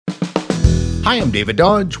Hi, I'm David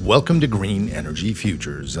Dodge. Welcome to Green Energy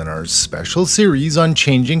Futures and our special series on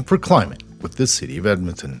changing for climate with the City of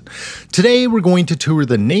Edmonton. Today, we're going to tour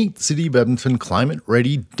the NAIT City of Edmonton Climate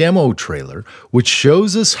Ready demo trailer, which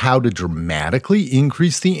shows us how to dramatically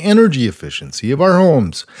increase the energy efficiency of our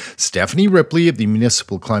homes. Stephanie Ripley of the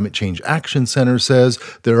Municipal Climate Change Action Centre says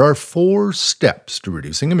there are 4 steps to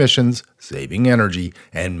reducing emissions, saving energy,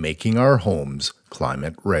 and making our homes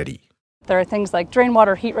climate ready. There are things like drain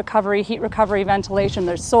water, heat recovery, ventilation.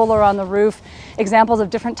 There's solar on the roof, examples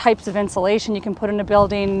of different types of insulation you can put in a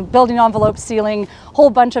building envelope, ceiling,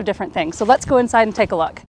 whole bunch of different things. So let's go inside and take a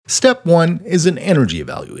look. Step 1 is an energy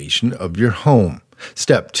evaluation of your home.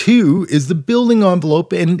 Step 2 is the building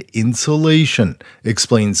envelope and insulation,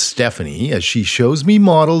 explains Stephanie as she shows me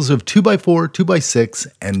models of 2x4, 2x6,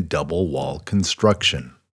 and double wall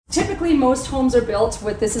construction. Typically, most homes are built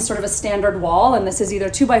with this is sort of a standard wall, and this is either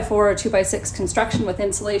 2x4 or 2x6 construction with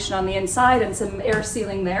insulation on the inside and some air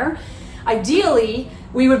sealing there. Ideally,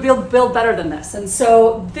 we would build better than this. And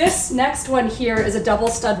so this next one here is a double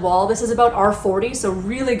stud wall. This is about R40, so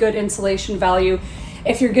really good insulation value.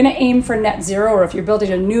 If you're going to aim for net zero, or if you're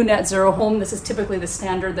building a new net zero home, this is typically the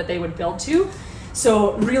standard that they would build to.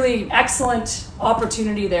 So really excellent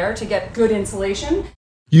opportunity there to get good insulation.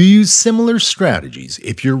 You use similar strategies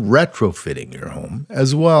if you're retrofitting your home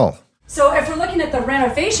as well. So if we're looking at the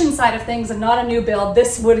renovation side of things and not a new build,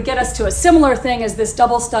 this would get us to a similar thing as this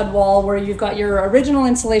double stud wall where you've got your original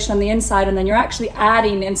insulation on the inside and then you're actually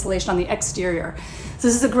adding insulation on the exterior. So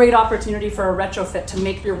this is a great opportunity for a retrofit to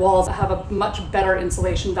make your walls have a much better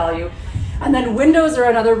insulation value. And then windows are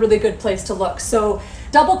another really good place to look. So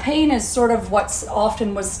double pane is sort of what's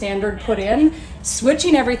often was standard put in.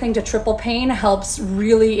 Switching everything to triple pane helps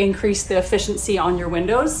really increase the efficiency on your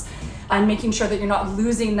windows and making sure that you're not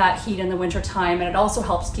losing that heat in the wintertime. And it also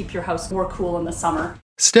helps keep your house more cool in the summer.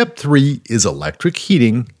 Step 3 is electric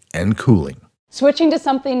heating and cooling. Switching to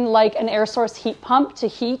something like an air source heat pump to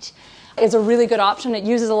heat is a really good option. It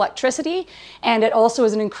uses electricity, and it also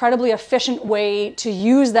is an incredibly efficient way to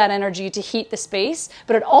use that energy to heat the space,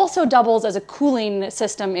 but it also doubles as a cooling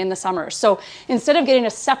system in the summer. So instead of getting a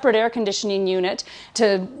separate air conditioning unit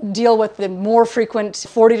to deal with the more frequent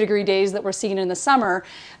 40-degree days that we're seeing in the summer,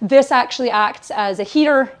 this actually acts as a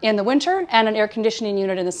heater in the winter and an air conditioning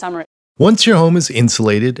unit in the summer. Once your home is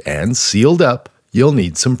insulated and sealed up, you'll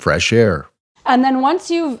need some fresh air. And then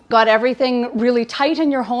once you've got everything really tight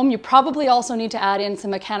in your home, you probably also need to add in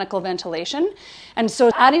some mechanical ventilation. And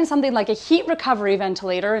so adding something like a heat recovery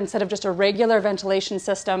ventilator instead of just a regular ventilation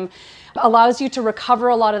system allows you to recover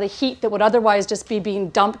a lot of the heat that would otherwise just be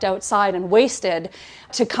being dumped outside and wasted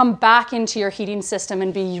to come back into your heating system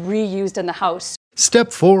and be reused in the house.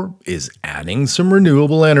 Step 4 is adding some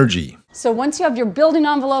renewable energy. So once you have your building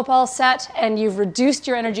envelope all set and you've reduced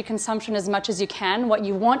your energy consumption as much as you can, what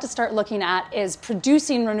you want to start looking at is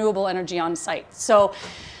producing renewable energy on site. So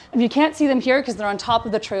you can't see them here because they're on top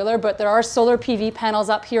of the trailer, but there are solar PV panels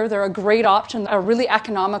up here. They're a great option, a really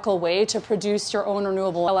economical way to produce your own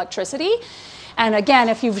renewable electricity. And again,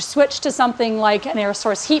 if you've switched to something like an air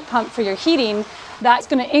source heat pump for your heating, that's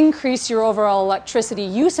going to increase your overall electricity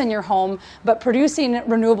use in your home, but producing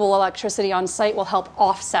renewable electricity on site will help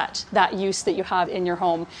offset that use that you have in your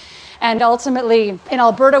home. And ultimately, in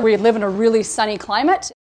Alberta, we live in a really sunny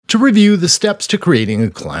climate. To review, the steps to creating a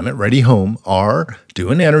climate-ready home are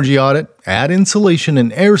do an energy audit, add insulation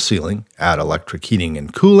and air sealing, add electric heating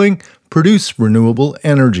and cooling, produce renewable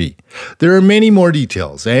energy. There are many more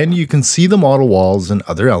details, and you can see the model walls and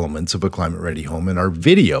other elements of a climate-ready home in our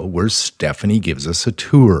video where Stephanie gives us a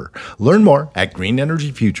tour. Learn more at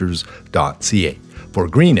GreenEnergyFutures.ca. For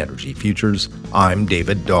Green Energy Futures, I'm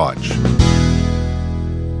David Dodge.